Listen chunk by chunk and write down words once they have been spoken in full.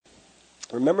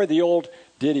Remember the old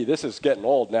ditty? This is getting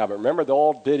old now, but remember the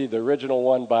old ditty, the original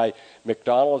one by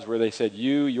McDonald's where they said,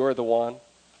 you're the one?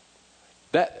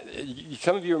 That,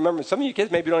 some of you remember, some of you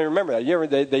kids maybe don't even remember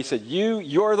that. They said,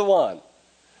 you're the one.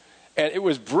 And it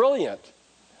was brilliant.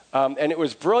 And it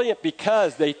was brilliant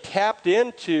because they tapped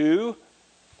into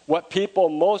what people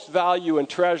most value and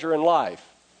treasure in life.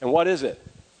 And what is it?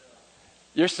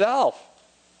 Yourself.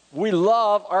 We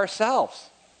love ourselves.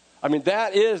 I mean,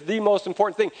 that is the most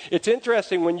important thing. It's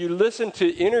interesting when you listen to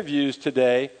interviews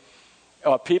today,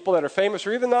 people that are famous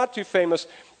or even not too famous,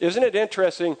 isn't it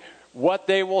interesting what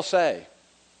they will say?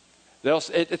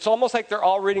 It's almost like they're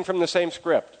all reading from the same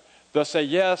script. They'll say,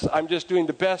 yes, I'm just doing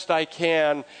the best I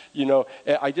can.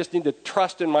 I just need to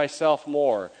trust in myself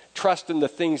more. Trust in the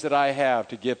things that I have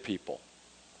to give people.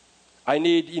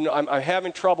 I'm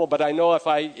having trouble, but I know if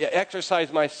I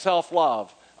exercise my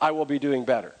self-love, I will be doing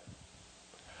better.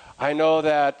 I know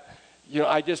that,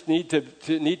 I just need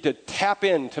to tap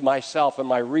into myself and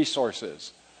my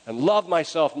resources and love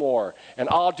myself more, and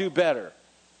I'll do better.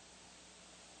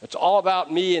 It's all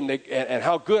about me and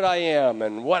how good I am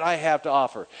and what I have to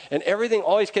offer. And everything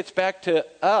always gets back to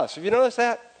us. Have you noticed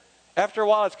that? After a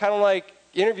while, it's kind of like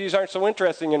interviews aren't so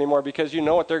interesting anymore because you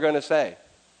know what they're going to say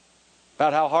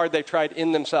about how hard they tried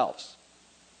in themselves.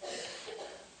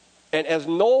 And as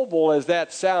noble as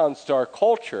that sounds to our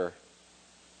culture,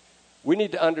 we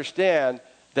need to understand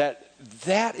that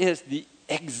that is the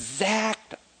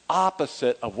exact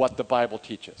opposite of what the Bible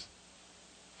teaches.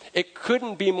 It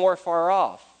couldn't be more far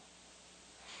off.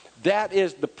 That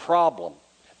is the problem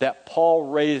that Paul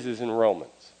raises in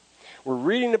Romans. We're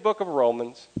reading the book of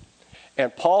Romans,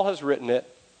 and Paul has written it,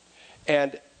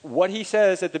 and what he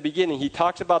says at the beginning, he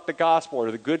talks about the gospel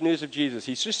or the good news of Jesus.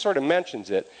 He just sort of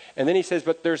mentions it, and then he says,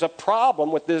 but there's a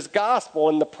problem with this gospel,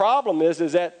 and the problem is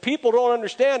that people don't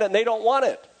understand it and they don't want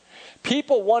it.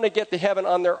 People want to get to heaven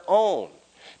on their own.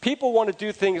 People want to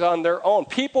do things on their own.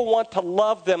 People want to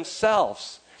love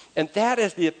themselves, and that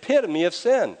is the epitome of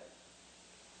sin.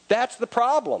 That's the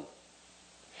problem.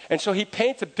 And so he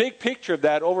paints a big picture of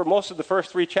that over most of the first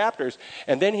 3 chapters,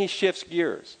 and then he shifts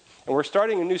gears. And we're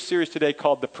starting a new series today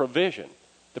called The Provision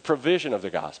of the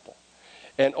Gospel.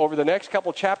 And over the next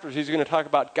couple chapters, he's going to talk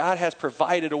about God has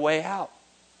provided a way out.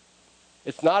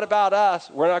 It's not about us.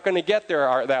 We're not going to get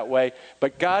there that way,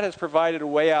 but God has provided a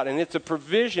way out. And it's a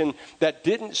provision that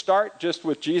didn't start just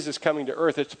with Jesus coming to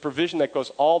earth. It's a provision that goes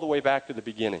all the way back to the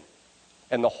beginning.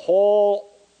 And the whole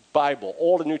Bible,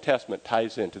 Old and New Testament,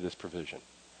 ties into this provision.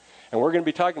 And we're going to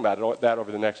be talking about that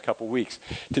over the next couple weeks.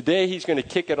 Today, he's going to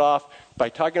kick it off by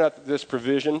talking about this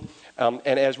provision. And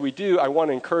as we do, I want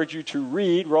to encourage you to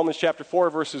read Romans chapter 4,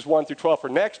 verses 1 through 12 for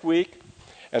next week.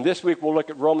 And this week, we'll look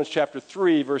at Romans chapter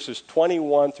 3, verses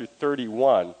 21 through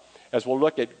 31, as we'll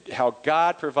look at how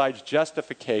God provides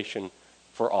justification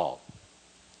for all.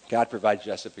 God provides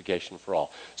justification for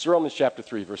all. So Romans chapter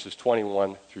 3, verses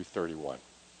 21 through 31.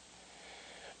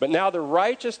 But now the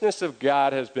righteousness of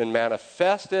God has been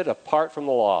manifested apart from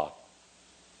the law,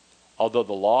 although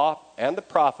the law and the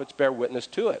prophets bear witness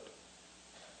to it.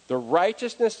 The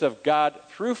righteousness of God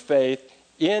through faith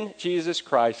in Jesus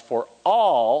Christ for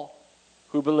all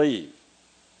who believe.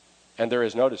 And there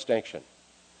is no distinction.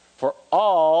 For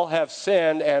all have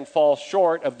sinned and fall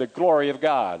short of the glory of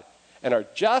God, and are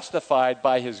justified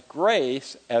by his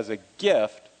grace as a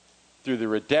gift through the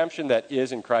redemption that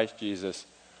is in Christ Jesus,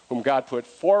 whom God put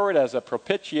forward as a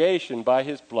propitiation by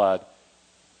his blood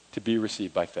to be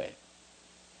received by faith.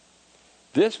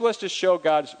 This was to show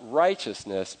God's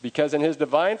righteousness, because in his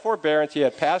divine forbearance he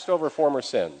had passed over former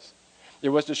sins. It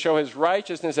was to show his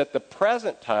righteousness at the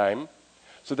present time,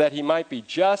 so that he might be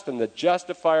just and the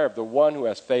justifier of the one who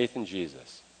has faith in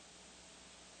Jesus.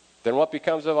 Then what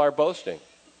becomes of our boasting?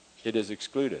 It is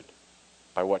excluded.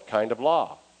 By what kind of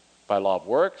law? By law of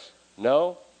works?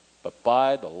 No, but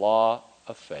by the law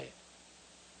of faith.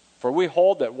 For we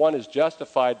hold that one is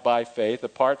justified by faith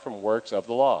apart from works of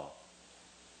the law.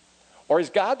 Or is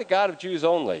God the God of Jews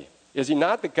only? Is he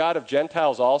not the God of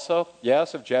Gentiles also?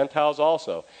 Yes, of Gentiles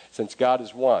also, since God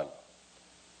is one,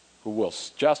 who will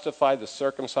justify the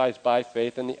circumcised by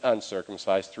faith and the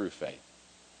uncircumcised through faith.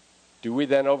 Do we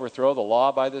then overthrow the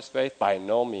law by this faith? By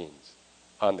no means.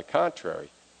 On the contrary,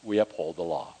 we uphold the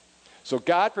law. So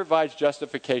God provides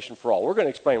justification for all. We're going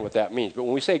to explain what that means. But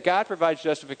when we say God provides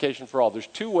justification for all, there's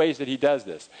 2 ways that he does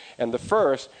this. And the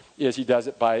first is he does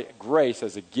it by grace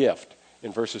as a gift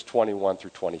in verses 21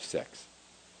 through 26.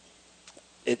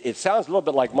 It sounds a little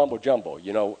bit like mumbo jumbo,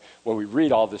 when we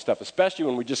read all this stuff, especially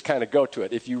when we just kind of go to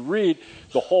it. If you read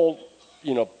the whole,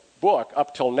 book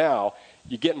up till now,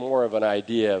 you get more of an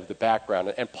idea of the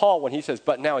background. And Paul, when he says,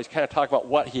 but now, he's kind of talking about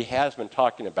what he has been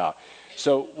talking about.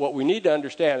 So what we need to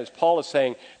understand is Paul is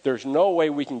saying there's no way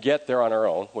we can get there on our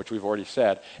own, which we've already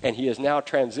said, and he is now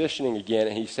transitioning again,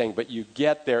 and he's saying, but you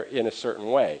get there in a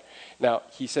certain way. Now,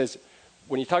 he says,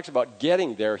 when he talks about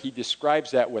getting there, he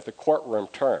describes that with a courtroom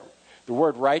term. The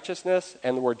word righteousness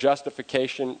and the word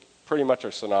justification pretty much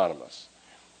are synonymous.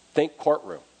 Think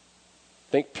courtroom.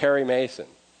 Think Perry Mason.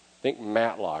 Think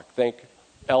Matlock. Think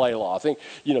L.A. Law. Think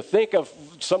of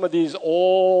some of these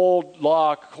old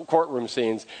law courtroom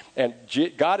scenes, and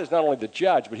God is not only the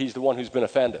judge, but he's the one who's been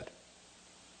offended.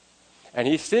 And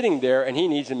he's sitting there, and he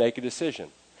needs to make a decision.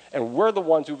 And we're the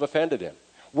ones who've offended him.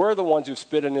 We're the ones who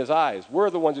spit in his eyes. We're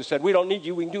the ones who said, we don't need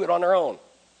you, we can do it on our own.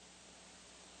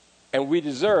 And we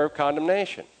deserve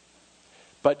condemnation.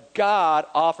 But God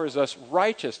offers us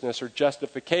righteousness or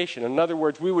justification. In other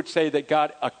words, we would say that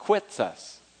God acquits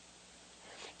us.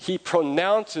 He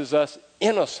pronounces us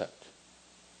innocent.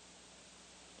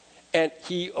 And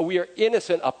we are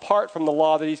innocent apart from the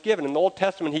law that he's given. In the Old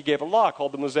Testament, he gave a law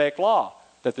called the Mosaic Law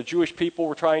that the Jewish people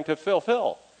were trying to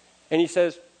fulfill. And he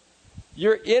says,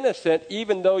 you're innocent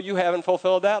even though you haven't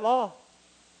fulfilled that law.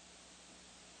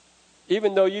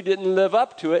 Even though you didn't live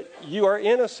up to it, you are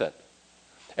innocent.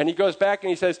 And he goes back and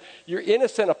he says, you're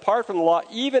innocent apart from the law,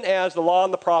 even as the law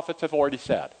and the prophets have already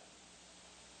said.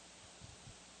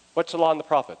 What's the law and the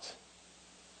prophets?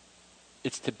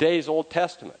 It's today's Old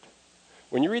Testament.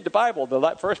 When you read the Bible,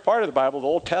 the first part of the Bible, the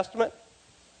Old Testament,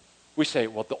 we say,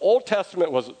 well, the Old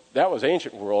Testament was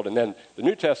ancient world, and then the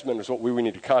New Testament is what we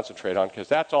need to concentrate on, because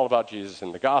that's all about Jesus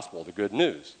and the gospel, the good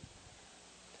news.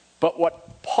 But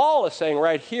what Paul is saying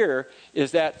right here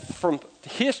is that from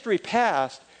history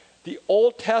past, the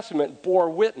Old Testament bore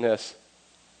witness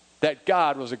that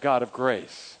God was a God of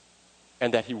grace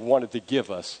and that he wanted to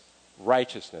give us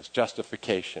righteousness,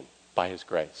 justification by his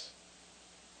grace.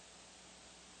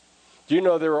 Do you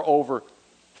know there are over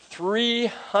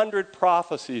 300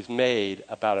 prophecies made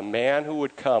about a man who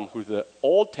would come, who the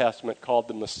Old Testament called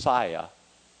the Messiah,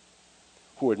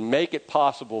 who would make it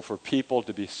possible for people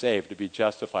to be saved, to be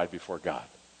justified before God?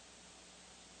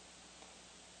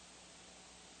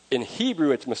 In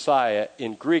Hebrew, it's Messiah.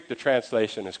 In Greek, the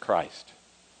translation is Christ.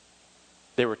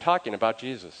 They were talking about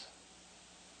Jesus.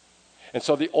 And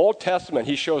so the Old Testament,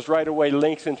 he shows right away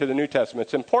links into the New Testament.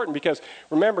 It's important because,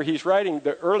 remember, he's writing,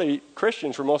 the early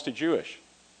Christians were mostly Jewish.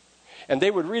 And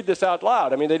they would read this out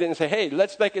loud. I mean, they didn't say, hey,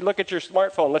 let's take a look at your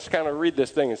smartphone. Let's kind of read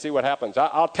this thing and see what happens.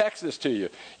 I'll text this to you.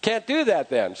 Can't do that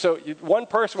then. So one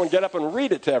person would get up and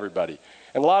read it to everybody.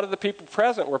 And a lot of the people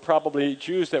present were probably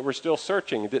Jews that were still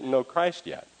searching and didn't know Christ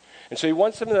yet. And so he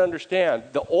wants them to understand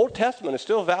the Old Testament is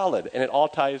still valid, and it all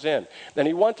ties in. And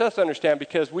he wants us to understand,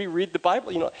 because we read the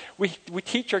Bible, we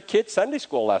teach our kids Sunday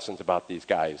school lessons about these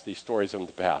guys, these stories of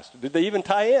the past. Did they even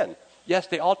tie in? Yes,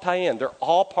 they all tie in. They're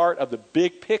all part of the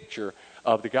big picture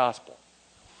of the gospel.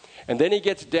 And then he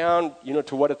gets down,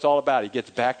 to what it's all about. He gets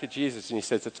back to Jesus, and he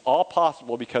says it's all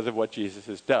possible because of what Jesus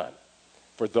has done.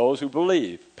 For those who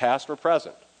believe, past or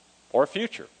present, or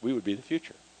future, we would be the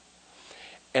future.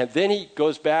 And then he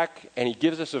goes back and he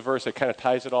gives us a verse that kind of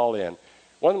ties it all in.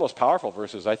 One of the most powerful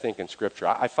verses, I think, in Scripture.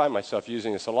 I find myself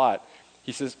using this a lot.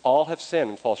 He says, all have sinned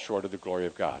and fall short of the glory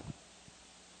of God.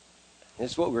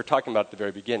 This is what we were talking about at the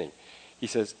very beginning. He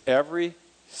says, every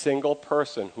single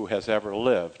person who has ever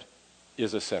lived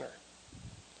is a sinner.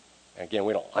 And again,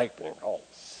 we don't like being called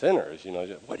sinners.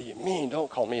 What do you mean?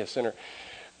 Don't call me a sinner.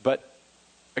 But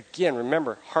again,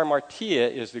 remember,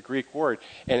 hamartia is the Greek word,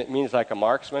 and it means like a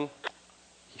marksman.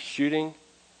 He's shooting,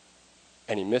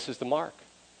 and he misses the mark.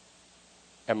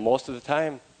 And most of the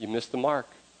time, you miss the mark.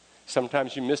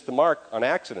 Sometimes you miss the mark on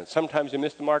accident. Sometimes you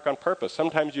miss the mark on purpose.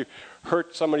 Sometimes you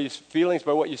hurt somebody's feelings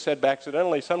by what you said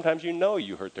accidentally. Sometimes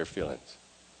you hurt their feelings.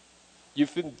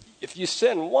 If you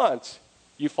sin once,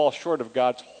 you fall short of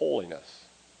God's holiness.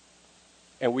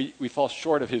 And we fall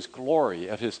short of his glory,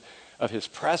 of his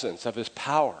presence, of his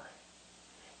power.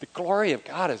 The glory of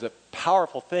God is a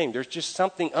powerful thing. There's just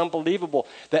something unbelievable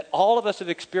that all of us have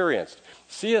experienced.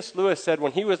 C.S. Lewis said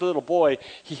when he was a little boy,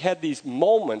 he had these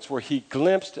moments where he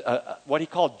glimpsed what he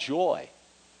called joy.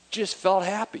 Just felt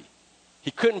happy. He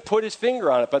couldn't put his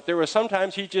finger on it, but there were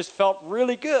sometimes he just felt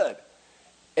really good.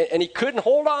 And he couldn't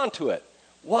hold on to it.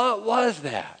 What was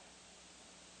that?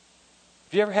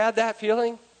 Have you ever had that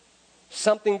feeling?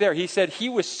 Something there. He said he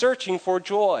was searching for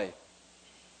joy.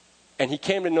 And he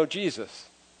came to know Jesus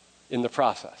in the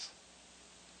process.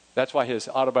 That's why his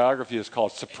autobiography is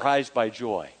called Surprised by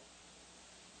Joy.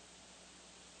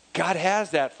 God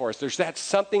has that for us. There's that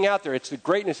something out there. It's the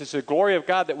greatness, it's the glory of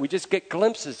God that we just get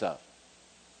glimpses of.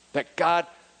 That God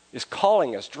is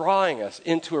calling us, drawing us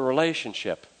into a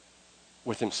relationship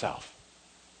with himself.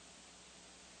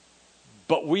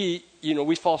 But we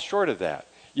fall short of that.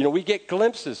 We get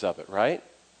glimpses of it, right?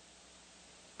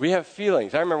 We have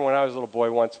feelings. I remember when I was a little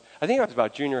boy once, I think I was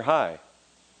about junior high,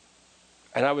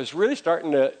 and I was really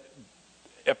starting to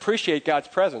appreciate God's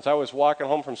presence. I was walking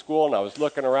home from school, and I was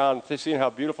looking around, seeing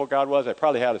how beautiful God was. I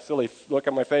probably had a silly look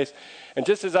on my face. And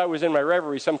just as I was in my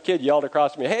reverie, some kid yelled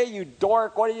across me, "Hey, you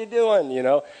dork, what are you doing?"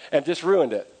 And just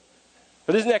ruined it.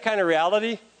 But isn't that kind of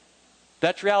reality?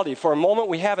 That's reality. For a moment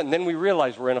we have it, and then we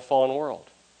realize we're in a fallen world.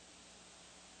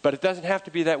 But it doesn't have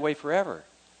to be that way forever.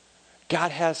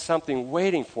 God has something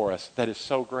waiting for us that is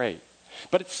so great.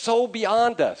 But it's so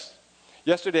beyond us.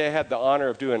 Yesterday I had the honor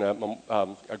of doing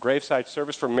a graveside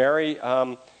service for Mary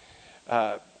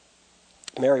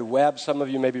Webb. Some of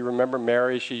you maybe remember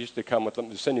Mary. She used to come with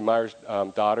Cindy Meyer's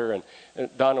daughter, and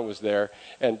Donna was there.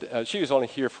 And she was only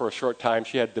here for a short time.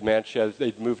 She had dementia.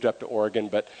 They'd moved up to Oregon,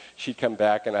 but she'd come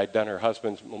back, and I'd done her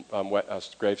husband's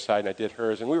graveside, and I did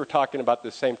hers. And we were talking about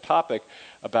the same topic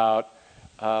about,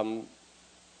 how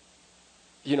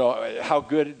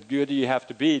good do you have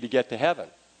to be to get to heaven?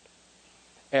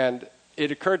 And it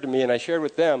occurred to me, and I shared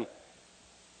with them,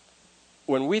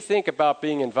 when we think about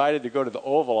being invited to go to the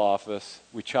Oval Office,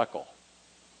 we chuckle.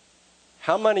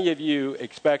 How many of you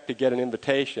expect to get an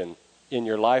invitation in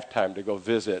your lifetime to go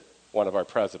visit one of our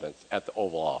presidents at the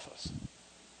Oval Office?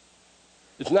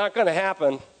 It's not going to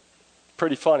happen.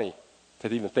 Pretty funny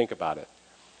to even think about it.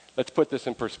 Let's put this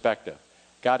in perspective.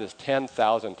 God is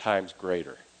 10,000 times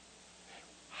greater.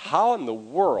 How in the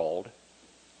world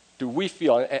do we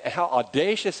feel, and how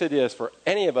audacious it is for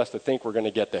any of us to think we're going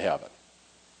to get to heaven?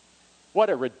 What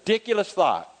a ridiculous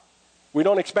thought. We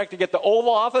don't expect to get the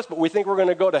Oval Office, but we think we're going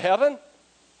to go to heaven?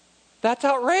 That's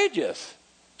outrageous.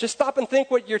 Just stop and think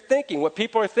what you're thinking, what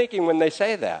people are thinking when they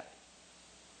say that.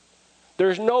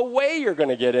 There's no way you're going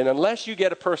to get in unless you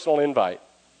get a personal invite.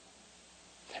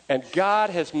 And God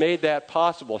has made that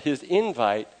possible. His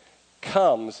invite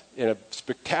comes in a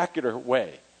spectacular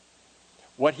way.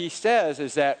 What he says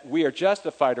is that we are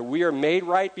justified, or we are made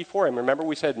right before him. Remember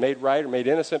we said made right or made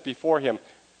innocent before him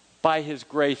by his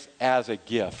grace as a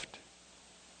gift.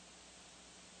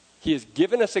 He has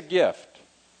given us a gift.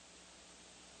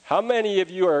 How many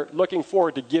of you are looking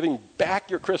forward to giving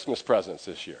back your Christmas presents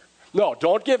this year? No,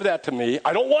 don't give that to me.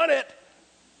 I don't want it.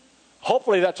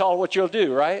 Hopefully that's all what you'll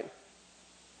do, right?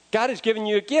 God has given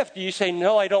you a gift. Do you say,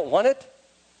 no, I don't want it?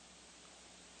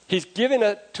 He's given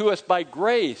it to us by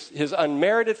grace, his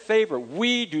unmerited favor.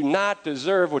 We do not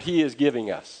deserve what he is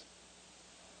giving us.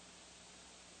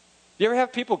 You ever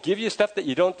have people give you stuff that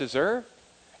you don't deserve?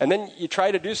 And then you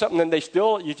try to do something and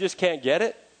you just can't get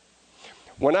it?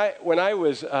 When I went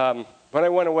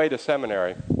away to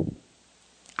seminary,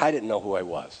 I didn't know who I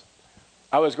was.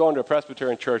 I was going to a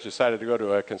Presbyterian church, decided to go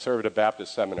to a conservative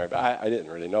Baptist seminary, but I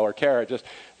didn't really know or care.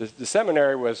 The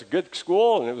seminary was a good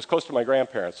school, and it was close to my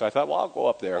grandparents. So I thought, well, I'll go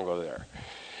up there and go there.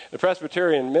 The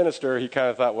Presbyterian minister, he kind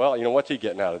of thought, well, what's he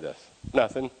getting out of this?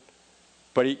 Nothing.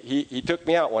 But he took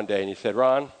me out one day, and he said,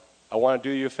 Ron, I want to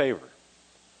do you a favor.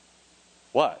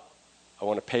 What? I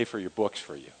want to pay for your books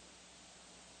for you.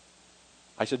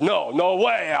 I said, no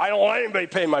way. I don't want anybody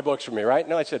paying my books for me, right?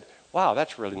 No, I said, wow,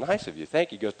 that's really nice of you.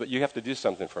 Thank you. He goes, but you have to do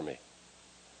something for me.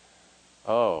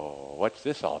 Oh, what's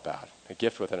this all about? A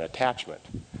gift with an attachment.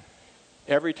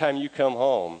 Every time you come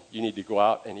home, you need to go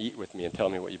out and eat with me and tell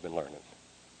me what you've been learning.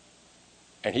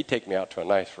 And he'd take me out to a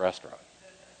nice restaurant.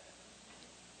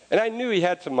 And I knew he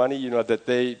had some money,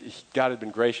 that God had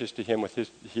been gracious to him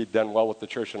he'd done well with the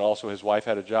church, and also his wife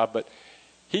had a job, but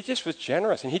he just was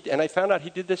generous. And I found out he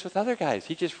did this with other guys.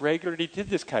 He just regularly did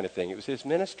this kind of thing. It was his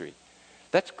ministry.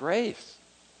 That's grace.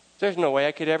 There's no way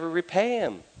I could ever repay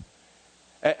him.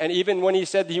 And even when he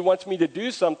said he wants me to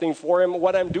do something for him,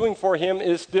 what I'm doing for him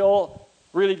is still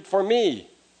really for me.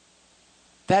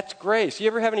 That's grace. You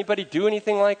ever have anybody do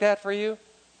anything like that for you?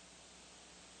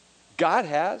 God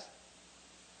has.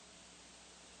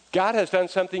 God has done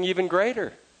something even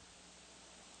greater.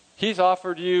 He's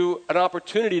offered you an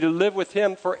opportunity to live with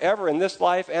him forever in this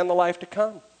life and the life to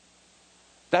come.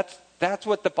 That's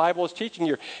what the Bible is teaching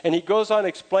here. And he goes on to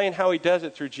explain how he does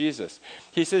it through Jesus.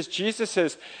 He says Jesus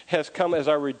has come as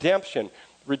our redemption.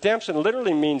 Redemption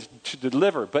literally means to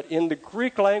deliver. But in the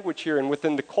Greek language here and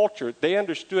within the culture, they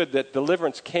understood that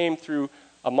deliverance came through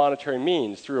a monetary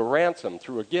means, through a ransom,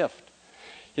 through a gift.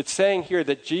 It's saying here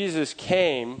that Jesus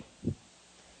came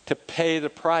to pay the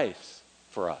price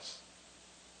for us.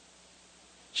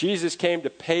 Jesus came to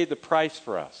pay the price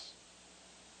for us.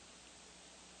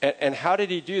 And how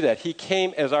did he do that? He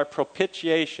came as our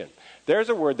propitiation. There's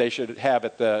a word they should have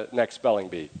at the next spelling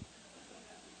bee.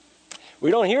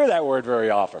 We don't hear that word very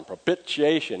often,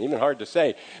 propitiation, even hard to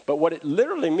say. But what it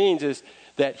literally means is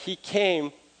that he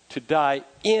came to die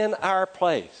in our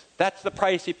place. That's the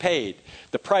price he paid,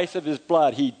 the price of his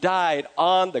blood. He died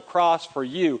on the cross for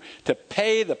you to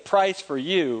pay the price for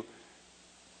you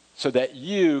so that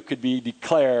you could be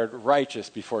declared righteous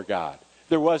before God.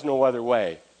 There was no other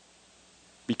way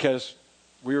because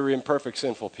we were imperfect,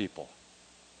 sinful people.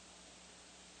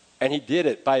 And he did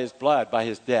it by his blood, by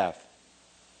his death,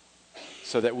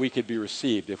 so that we could be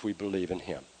received if we believe in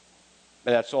him.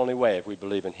 And that's the only way, if we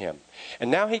believe in him. And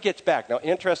now he gets back. Now,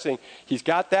 interesting, he's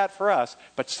got that for us,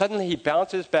 but suddenly he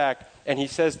bounces back and he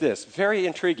says this, very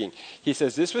intriguing. He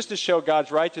says, this was to show God's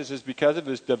righteousness because of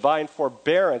his divine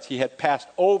forbearance. He had passed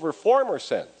over former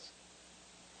sins.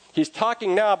 He's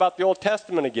talking now about the Old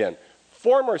Testament again.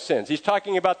 Former sins. He's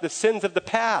talking about the sins of the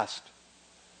past.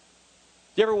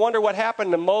 Do you ever wonder what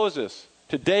happened to Moses,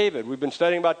 to David? We've been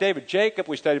studying about David. Jacob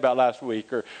we studied about last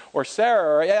week, or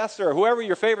Sarah, or Esther, or whoever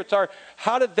your favorites are.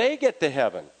 How did they get to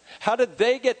heaven? How did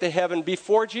they get to heaven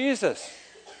before Jesus?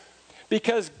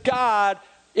 Because God,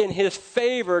 in his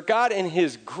favor, God in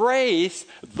his grace,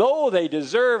 though they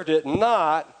deserved it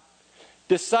not,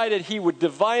 decided he would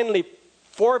divinely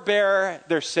forbear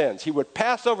their sins. He would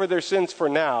pass over their sins for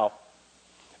now,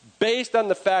 based on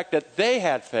the fact that they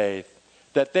had faith,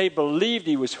 that they believed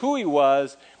he was who he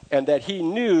was, and that he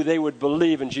knew they would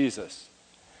believe in Jesus.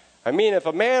 I mean, if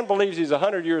a man believes he's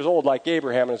 100 years old like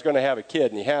Abraham and is going to have a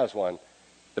kid, and he has one,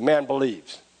 the man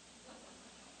believes.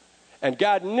 And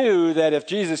God knew that if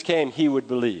Jesus came, he would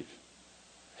believe.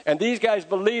 And these guys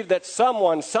believed that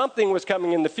something was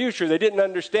coming in the future. They didn't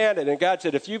understand it. And God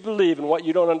said, if you believe in what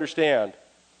you don't understand,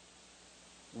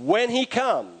 when he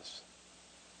comes,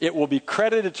 it will be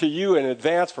credited to you in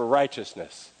advance for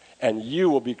righteousness, and you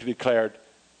will be declared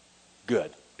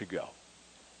good to go.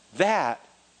 That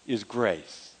is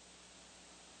grace.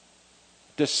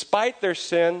 Despite their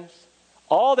sins,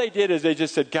 all they did is they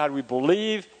just said, God, we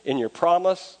believe in your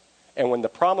promise, and when the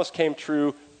promise came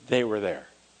true, they were there.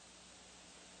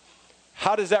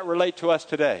 How does that relate to us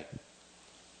today?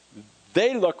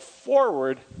 They look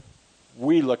forward,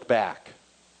 we look back.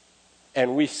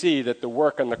 And we see that the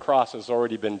work on the cross has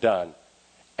already been done.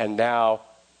 And now,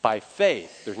 by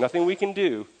faith, there's nothing we can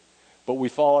do, but we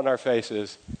fall on our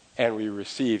faces and we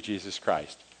receive Jesus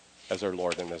Christ as our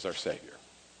Lord and as our Savior.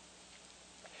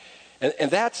 And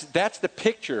that's the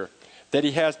picture that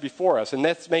he has before us. And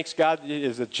that makes God,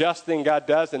 is a just thing God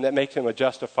does, and that makes him a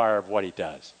justifier of what he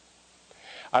does.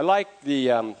 I like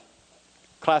the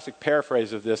classic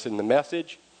paraphrase of this in the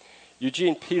Message.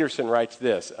 Eugene Peterson writes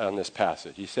this on this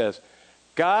passage. He says,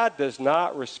 God does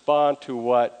not respond to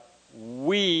what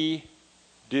we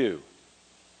do.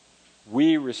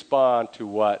 We respond to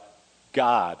what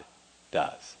God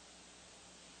does.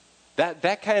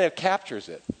 That kind of captures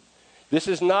it. This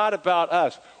is not about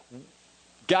us.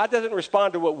 God doesn't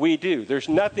respond to what we do. There's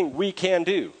nothing we can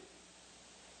do.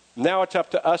 Now it's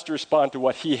up to us to respond to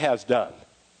what he has done.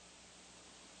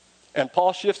 And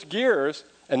Paul shifts gears,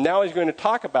 and now he's going to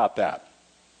talk about that.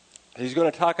 He's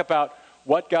going to talk about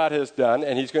what God has done,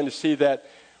 and he's going to see that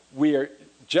we are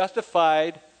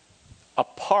justified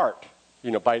apart,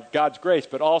 by God's grace,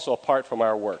 but also apart from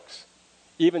our works.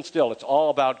 Even still, it's all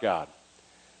about God.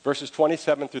 Verses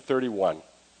 27 through 31.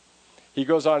 He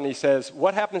goes on and he says,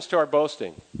 what happens to our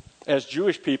boasting? As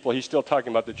Jewish people, he's still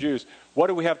talking about the Jews, what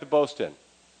do we have to boast in?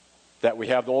 That we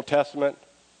have the Old Testament,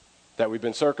 that we've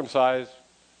been circumcised,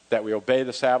 that we obey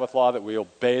the Sabbath law, that we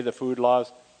obey the food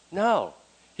laws? No.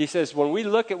 He says, when we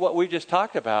look at what we just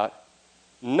talked about,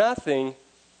 nothing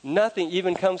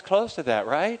even comes close to that,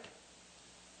 right?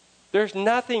 There's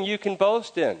nothing you can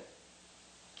boast in.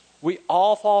 We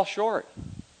all fall short.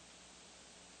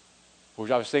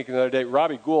 I was thinking the other day,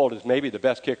 Robbie Gould is maybe the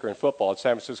best kicker in football at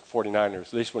San Francisco 49ers,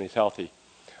 at least when he's healthy.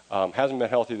 Hasn't been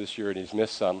healthy this year, and he's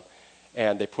missed some.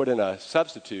 And they put in a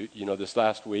substitute, this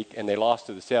last week, and they lost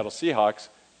to the Seattle Seahawks.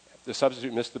 The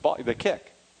substitute missed the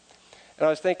kick. And I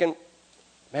was thinking,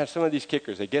 man, some of these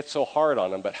kickers, they get so hard on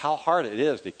them, but how hard it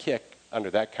is to kick under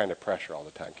that kind of pressure all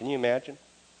the time. Can you imagine?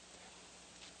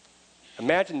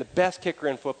 Imagine the best kicker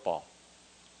in football.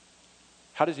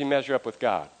 How does he measure up with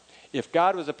God? If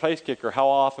God was a place kicker, how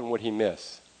often would he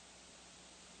miss?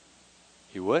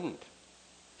 He wouldn't.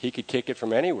 He could kick it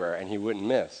from anywhere and he wouldn't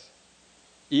miss.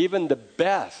 Even the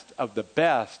best of the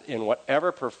best in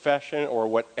whatever profession or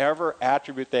whatever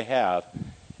attribute they have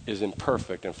is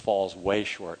imperfect and falls way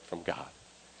short from God.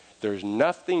 There's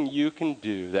nothing you can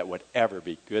do that would ever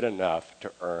be good enough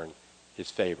to earn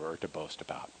his favor or to boast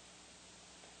about.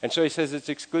 And so he says it's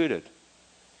excluded.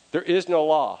 There is no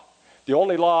law. The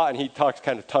only law, and he talks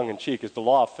kind of tongue-in-cheek, is the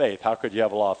law of faith. How could you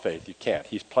have a law of faith? You can't.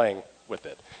 He's playing with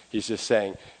it. He's just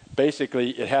saying, basically,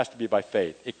 it has to be by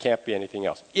faith. It can't be anything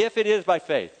else. If it is by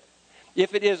faith,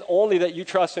 if it is only that you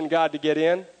trust in God to get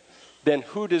in, then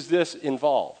who does this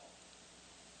involve?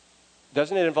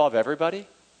 Doesn't it involve everybody?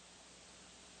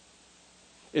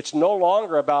 It's no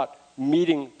longer about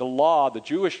meeting the law, the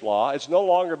Jewish law. It's no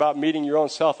longer about meeting your own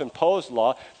self-imposed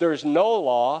law. There's no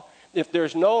law. If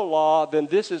there's no law, then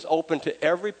this is open to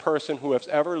every person who has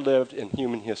ever lived in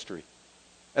human history.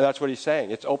 And that's what he's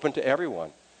saying. It's open to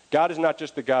everyone. God is not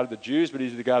just the God of the Jews, but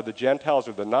he's the God of the Gentiles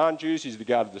or the non-Jews. He's the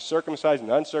God of the circumcised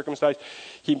and uncircumcised.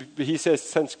 He says,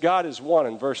 since God is one,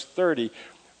 in verse 30,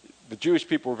 the Jewish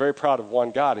people were very proud of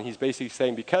one God. And he's basically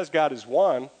saying, because God is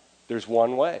one, there's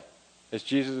one way. As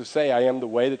Jesus would say, I am the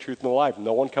way, the truth, and the life.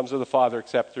 No one comes to the Father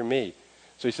except through me.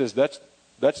 So he says,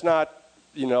 let's not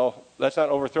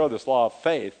overthrow this law of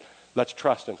faith. Let's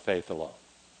trust in faith alone.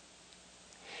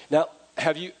 Now,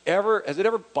 has it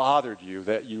ever bothered you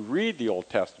that you read the Old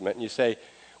Testament and you say,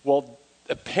 well,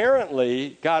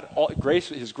 apparently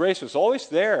His grace was always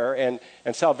there and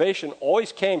salvation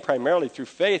always came primarily through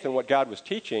faith in what God was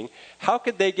teaching. How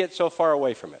could they get so far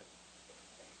away from it?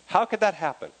 How could that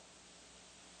happen?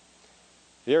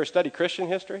 You ever study Christian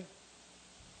history?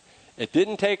 It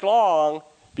didn't take long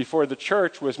before the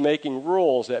church was making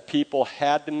rules that people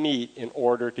had to meet in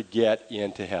order to get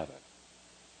into heaven.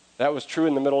 That was true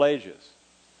in the Middle Ages.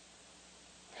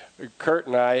 Kurt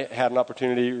and I had an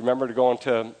opportunity, remember, to go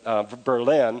into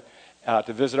Berlin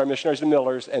to visit our missionaries, the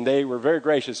Millers, and they were very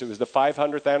gracious. It was the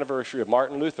 500th anniversary of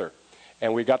Martin Luther,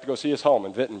 and we got to go see his home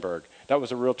in Wittenberg. That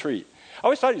was a real treat. I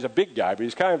always thought he was a big guy, but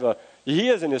he's kind of he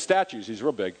is in his statues, he's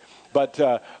real big. But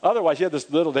otherwise, he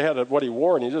had what he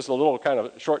wore, and he's just a little kind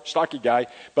of short, stocky guy.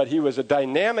 But he was a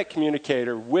dynamic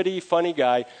communicator, witty, funny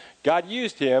guy. God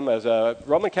used him as a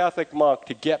Roman Catholic monk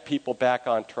to get people back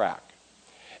on track.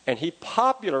 And he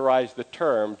popularized the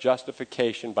term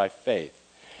justification by faith.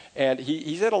 And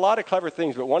he said a lot of clever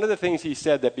things, but one of the things he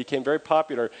said that became very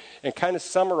popular and kind of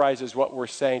summarizes what we're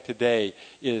saying today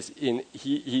is he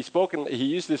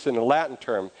used this in a Latin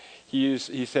term. He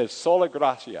says sola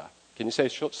gratia. Can you say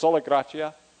sola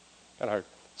gratia? Kind of hard.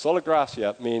 Sola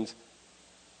gratia means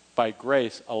by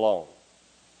grace alone.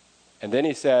 And then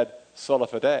he said sola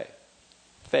fide,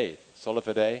 faith. Sola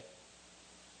fide,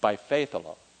 by faith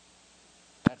alone.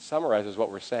 That summarizes what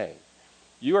we're saying.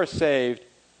 You are saved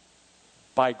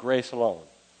by grace alone,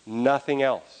 nothing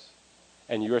else.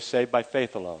 And you are saved by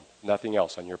faith alone, nothing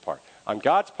else on your part. On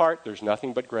God's part, there's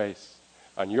nothing but grace.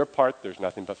 On your part, there's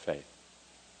nothing but faith.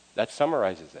 That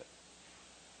summarizes it.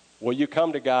 Will you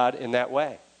come to God in that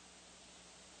way?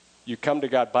 You come to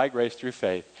God by grace through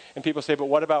faith. And people say, but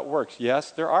what about works?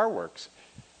 Yes, there are works.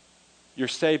 You're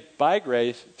saved by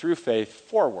grace through faith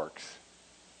for works.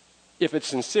 If it's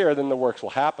sincere, then the works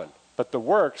will happen. But the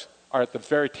works are at the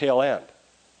very tail end.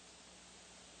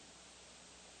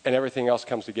 And everything else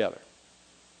comes together.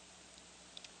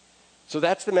 So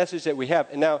that's the message that we have.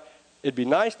 And now, it'd be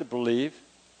nice to believe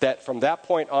that from that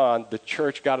point on, the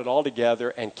church got it all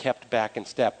together and kept back in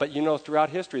step. But throughout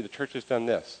history, the church has done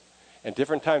this. And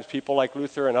different times, people like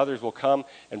Luther and others will come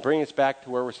and bring us back to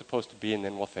where we're supposed to be, and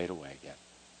then we'll fade away again.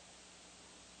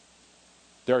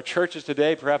 There are churches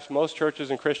today, perhaps most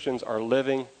churches and Christians are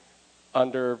living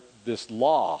under this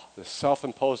law, this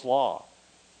self-imposed law,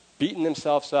 beating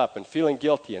themselves up and feeling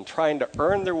guilty and trying to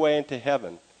earn their way into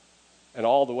heaven and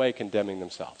all the way condemning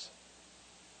themselves.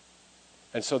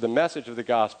 And so the message of the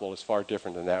gospel is far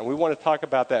different than that. And we want to talk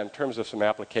about that in terms of some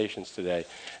applications today.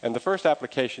 And the first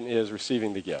application is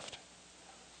receiving the gift.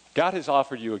 God has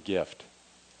offered you a gift.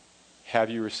 Have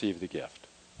you received the gift?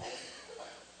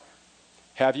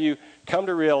 Have you come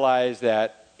to realize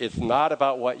that it's not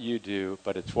about what you do,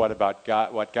 but it's what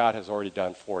God has already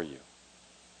done for you?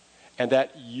 And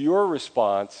that your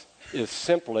response is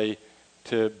simply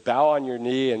to bow on your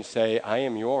knee and say, I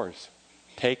am yours.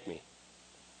 Take me.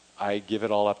 I give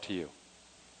it all up to you.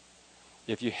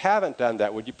 If you haven't done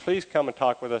that, would you please come and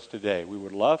talk with us today? We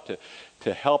would love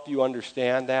to help you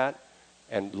understand that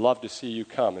and love to see you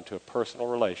come into a personal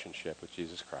relationship with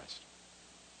Jesus Christ.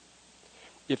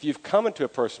 If you've come into a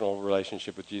personal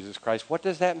relationship with Jesus Christ, what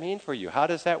does that mean for you? How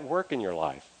does that work in your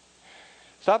life?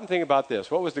 Stop and think about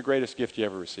this. What was the greatest gift you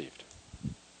ever received?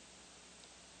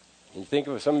 And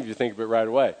some of you think of it right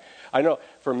away. I know,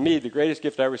 for me, the greatest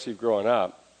gift I received growing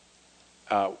up,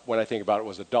 when I think about it,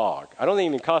 was a dog. I don't think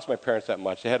it even cost my parents that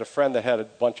much. They had a friend that had a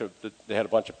bunch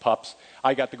of pups.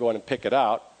 I got to go in and pick it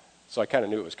out, so I kind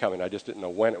of knew it was coming. I just didn't know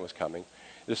when it was coming.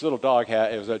 This little dog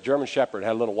it was a German Shepherd,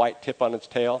 had a little white tip on its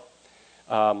tail.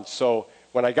 So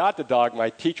when I got the dog, my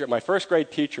first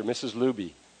grade teacher, Mrs.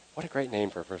 Luby, what a great name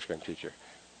for a first grade teacher.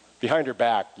 Behind her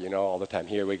back, all the time,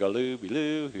 here we go, Luby,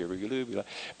 Lou, here we go, Luby, Lou.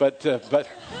 But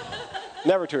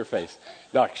never to her face.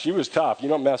 No, she was tough. You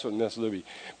don't mess with Miss Luby.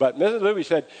 But Mrs. Luby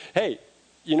said, hey,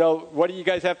 what do you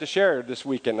guys have to share this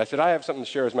weekend? I said, I have something to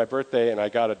share. It's my birthday, and I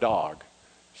got a dog.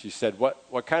 She said,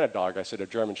 what kind of dog? I said, a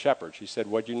German Shepherd. She said,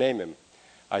 what'd you name him?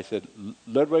 I said,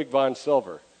 Ludwig von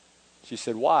Silver. She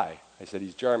said, why? I said,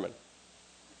 he's German.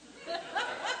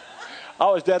 I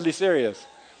was deadly serious.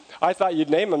 I thought you'd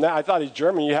name him that. I thought he's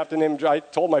German. You have to name him. I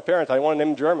told my parents I want to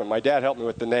name him German. My dad helped me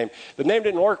with the name. The name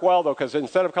didn't work well, though, because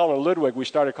instead of calling him Ludwig, we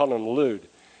started calling him Lude.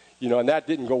 And that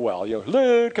didn't go well.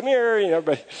 Lude, come here,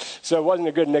 but so it wasn't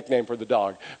a good nickname for the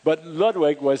dog. But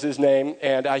Ludwig was his name,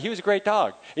 and he was a great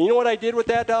dog. And you know what I did with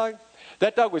that dog?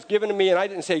 That dog was given to me, and I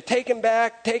didn't say, take him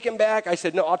back, take him back. I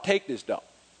said, no, I'll take this dog.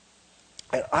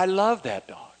 And I loved that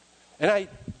dog. And I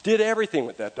did everything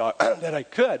with that dog that I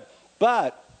could.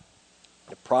 But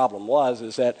the problem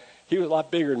is that he was a lot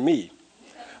bigger than me.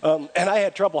 And I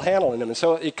had trouble handling him. And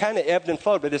so it kind of ebbed and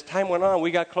flowed. But as time went on,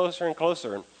 we got closer and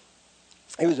closer. And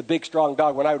he was a big, strong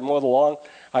dog. When I would mow the lawn,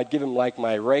 I'd give him like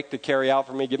my rake to carry out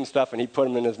for me, give him stuff, and he'd put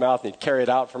him in his mouth, and he'd carry it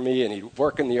out for me, and he'd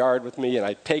work in the yard with me, and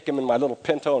I'd take him in my little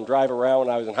Pinto and drive around when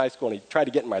I was in high school, and he'd try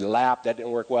to get in my lap. That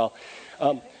didn't work well.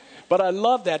 But I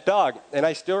loved that dog, and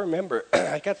I still remember,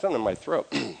 I got something in my throat.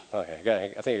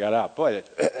 Okay, I think I got it out. Boy,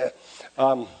 it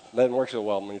doesn't work so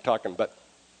well when you're talking, but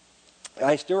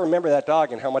I still remember that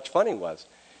dog and how much fun he was.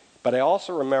 But I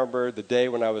also remember the day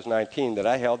when I was 19 that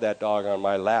I held that dog on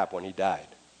my lap when he died.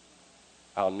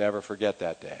 I'll never forget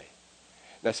that day.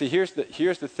 Now, see, here's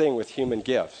the thing with human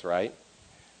gifts, right?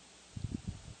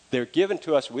 They're given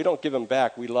to us. We don't give them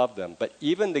back. We love them. But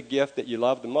even the gift that you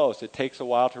love the most, it takes a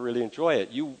while to really enjoy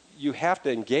it. You have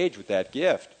to engage with that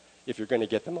gift if you're going to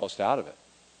get the most out of it.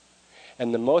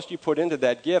 And the most you put into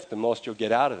that gift, the most you'll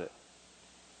get out of it.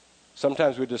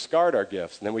 Sometimes we discard our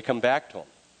gifts, and then we come back to them.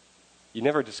 You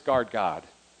never discard God.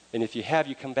 And if you have,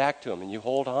 you come back to him, and you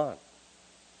hold on.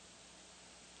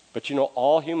 But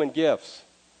all human gifts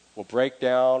will break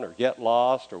down or get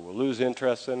lost or will lose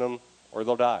interest in them or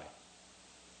they'll die.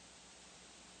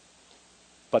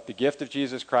 But the gift of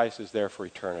Jesus Christ is there for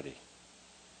eternity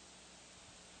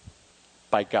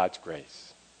by God's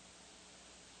grace.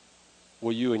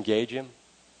 Will you engage him?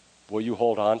 Will you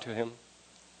hold on to him?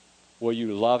 Will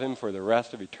you love him for the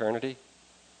rest of eternity?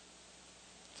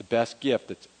 It's the best gift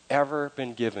that's ever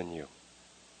been given you.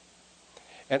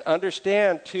 And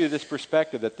understand, too, this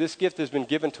perspective that this gift has been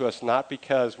given to us not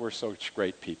because we're such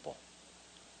great people.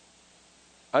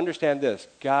 Understand this,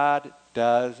 God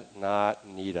does not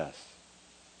need us.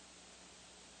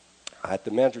 At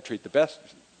the men's retreat, the best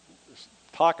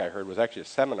talk I heard was actually a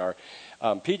seminar.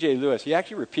 P.J. Lewis, he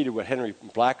actually repeated what Henry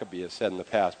Blackaby has said in the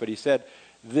past, but he said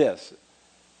this,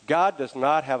 God does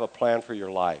not have a plan for your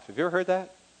life. Have you ever heard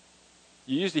that?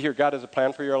 You used to hear God has a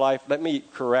plan for your life. Let me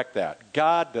correct that.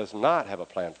 God does not have a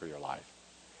plan for your life.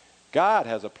 God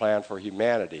has a plan for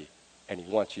humanity, and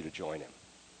he wants you to join him.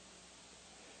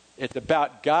 It's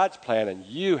about God's plan, and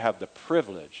you have the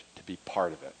privilege to be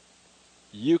part of it.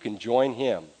 You can join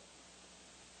him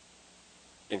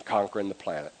in conquering the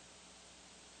planet.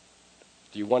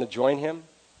 Do you want to join him?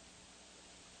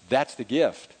 That's the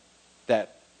gift.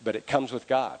 But it comes with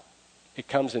God. It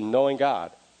comes in knowing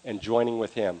God and joining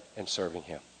with him and serving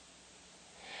him.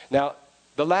 Now,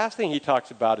 the last thing he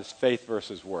talks about is faith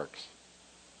versus works.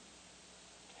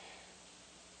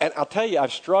 And I'll tell you,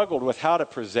 I've struggled with how to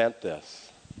present this.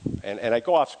 And I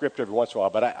go off script every once in a while,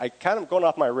 but I kind of going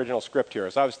off my original script here.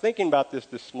 As I was thinking about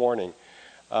this morning,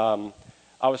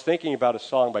 I was thinking about a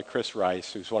song by Chris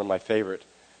Rice, who's one of my favorite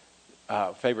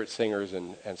singers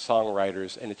and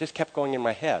songwriters, and it just kept going in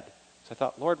my head. So I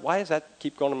thought, Lord, why does that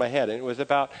keep going in my head? And it was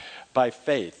about by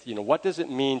faith. What does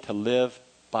it mean to live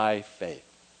by faith?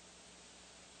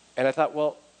 And I thought,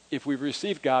 well, if we've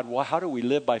received God, how do we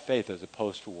live by faith as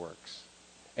opposed to works?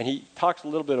 And he talks a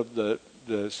little bit of the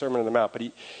Sermon on the Mount, but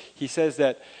he says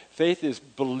that faith is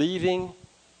believing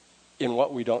in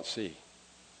what we don't see.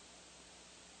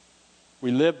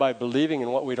 We live by believing in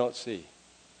what we don't see.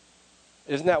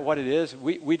 Isn't that what it is?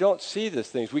 We don't see these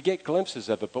things. We get glimpses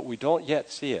of it, but we don't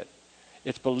yet see it.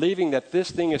 It's believing that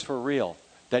this thing is for real,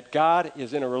 that God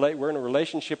is we're in a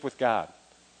relationship with God,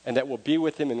 and that we'll be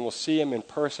with him and we'll see him in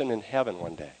person in heaven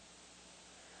one day.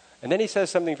 And then he says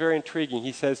something very intriguing.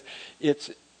 He says, it's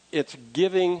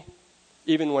giving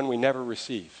even when we never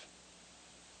receive.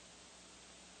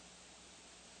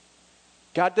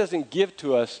 God doesn't give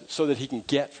to us so that he can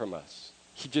get from us.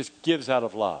 He just gives out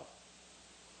of love.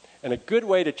 And a good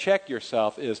way to check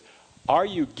yourself is, Are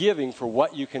you giving for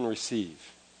what you can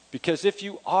receive? Because if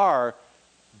you are,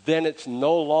 then it's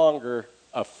no longer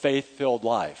a faith-filled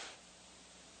life.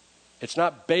 It's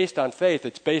not based on faith.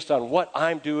 It's based on what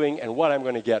I'm doing and what I'm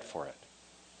going to get for it.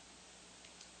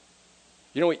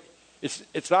 You know,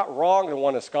 it's not wrong to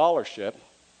want a scholarship,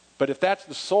 but if that's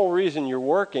the sole reason you're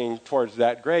working towards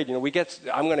that grade, you know,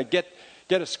 I'm going to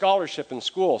get a scholarship in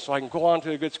school so I can go on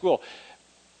to a good school.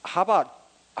 How about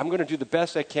I'm going to do the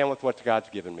best I can with what God's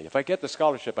given me? If I get the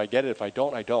scholarship, I get it. If I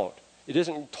don't, I don't. It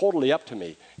isn't totally up to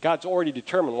me. God's already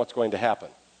determined what's going to happen.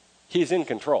 He's in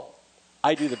control.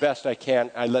 I do the best I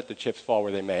can. I let the chips fall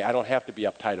where they may. I don't have to be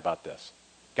uptight about this.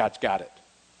 God's got it.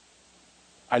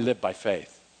 I live by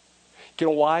faith. You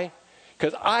know why?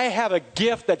 Because I have a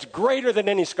gift that's greater than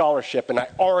any scholarship, and I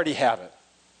already have it.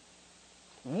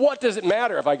 What does it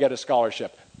matter if I get a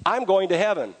scholarship? I'm going to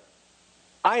heaven.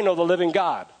 I know the living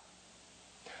God.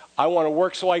 I want to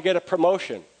work so I get a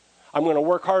promotion. I'm going to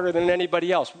work harder than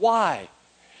anybody else. Why?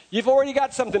 You've already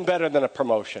got something better than a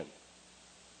promotion.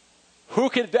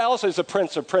 Who else is a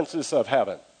prince or princess of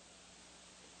heaven?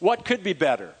 What could be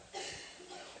better?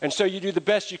 And so you do the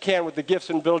best you can with the gifts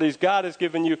and abilities God has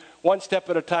given you, one step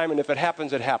at a time, and if it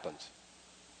happens, it happens.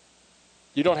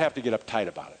 You don't have to get uptight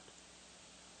about it.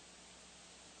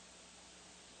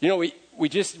 You know, we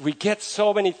get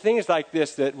so many things like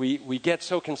this that we get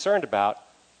so concerned about,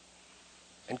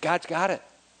 and God's got it.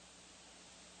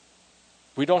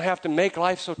 We don't have to make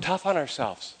life so tough on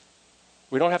ourselves.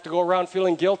 We don't have to go around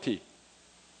feeling guilty.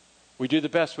 We do the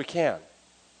best we can.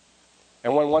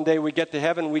 And when one day we get to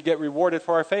heaven, we get rewarded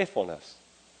for our faithfulness.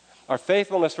 Our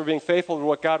faithfulness for being faithful to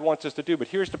what God wants us to do. But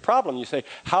here's the problem. You say,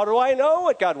 how do I know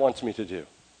what God wants me to do?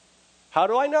 How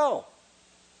do I know?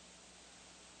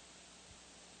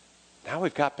 Now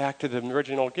we've got back to the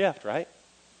original gift, right?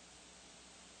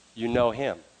 You know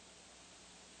Him.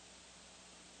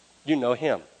 You know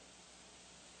Him.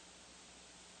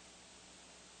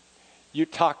 You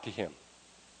talk to Him.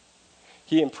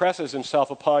 He impresses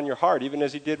Himself upon your heart, even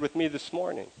as He did with me this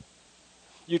morning.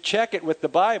 You check it with the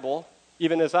Bible,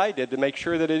 even as I did, to make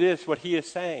sure that it is what He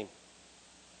is saying.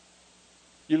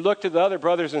 You look to the other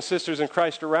brothers and sisters in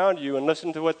Christ around you and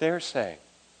listen to what they're saying.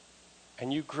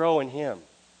 And you grow in Him.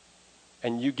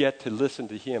 And you get to listen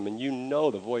to Him, and you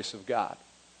know the voice of God.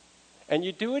 And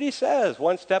you do what He says,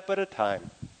 one step at a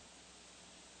time.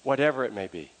 Whatever it may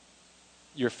be.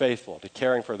 You're faithful to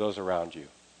caring for those around you.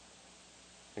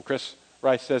 And Chris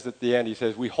Rice says at the end, he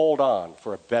says, we hold on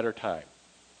for a better time.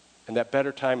 And that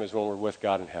better time is when we're with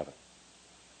God in heaven.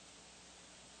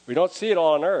 We don't see it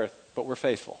all on earth, but we're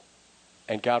faithful.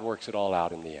 And God works it all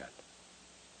out in the end.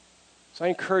 So I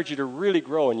encourage you to really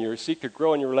grow seek to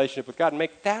grow in your relationship with God and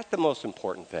make that the most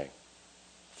important thing.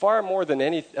 Far more than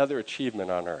any other achievement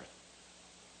on earth.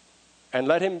 And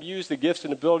let Him use the gifts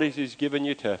and abilities He's given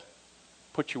you to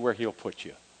put you where He'll put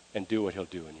you and do what He'll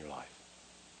do in your life.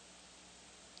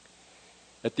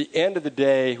 At the end of the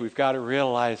day, we've got to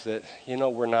realize that,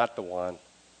 we're not the one.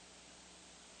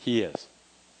 He is.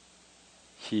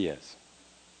 He is.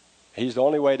 He's the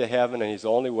only way to heaven, and He's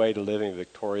the only way to living a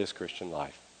victorious Christian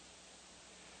life.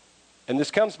 And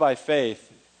this comes by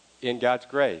faith in God's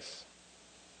grace.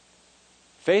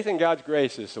 Faith in God's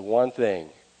grace is the one thing,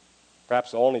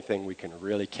 perhaps the only thing we can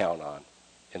really count on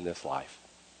in this life.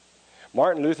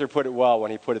 Martin Luther put it well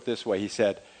when he put it this way. He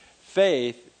said,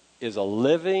 faith is a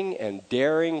living and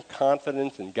daring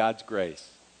confidence in God's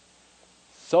grace,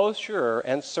 so sure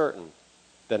and certain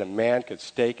that a man could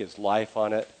stake his life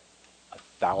on it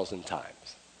 1,000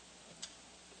 times.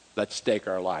 Let's stake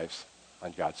our lives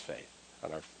on God's faith,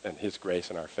 and His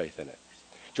grace and our faith in it.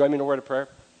 Join me in a word of prayer.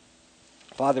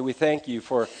 Father, we thank You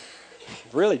for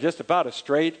really just about a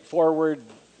straightforward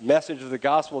message of the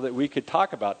gospel that we could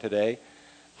talk about today.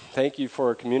 Thank You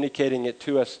for communicating it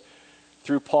to us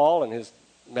through Paul and his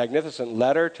magnificent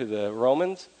letter to the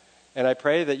Romans. And I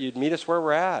pray that You'd meet us where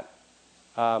we're at.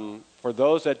 For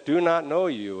those that do not know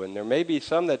You, and there may be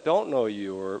some that don't know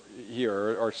You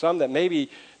or some that maybe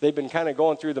they've been kind of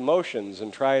going through the motions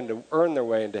and trying to earn their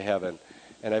way into heaven.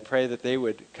 And I pray that they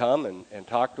would come and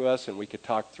talk to us and we could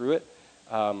talk through it,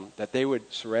 that they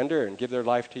would surrender and give their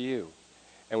life to You.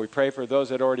 And we pray for those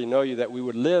that already know You that we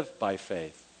would live by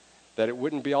faith, that it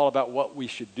wouldn't be all about what we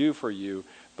should do for You,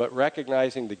 but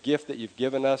recognizing the gift that You've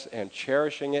given us and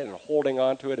cherishing it and holding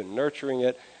on to it and nurturing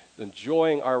it,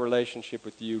 enjoying our relationship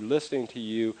with You, listening to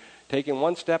You, taking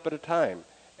one step at a time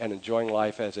and enjoying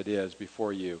life as it is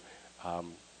before You,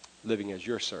 living as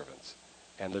Your servants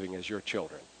and living as Your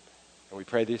children. And we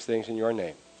pray these things in Your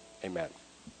name. Amen.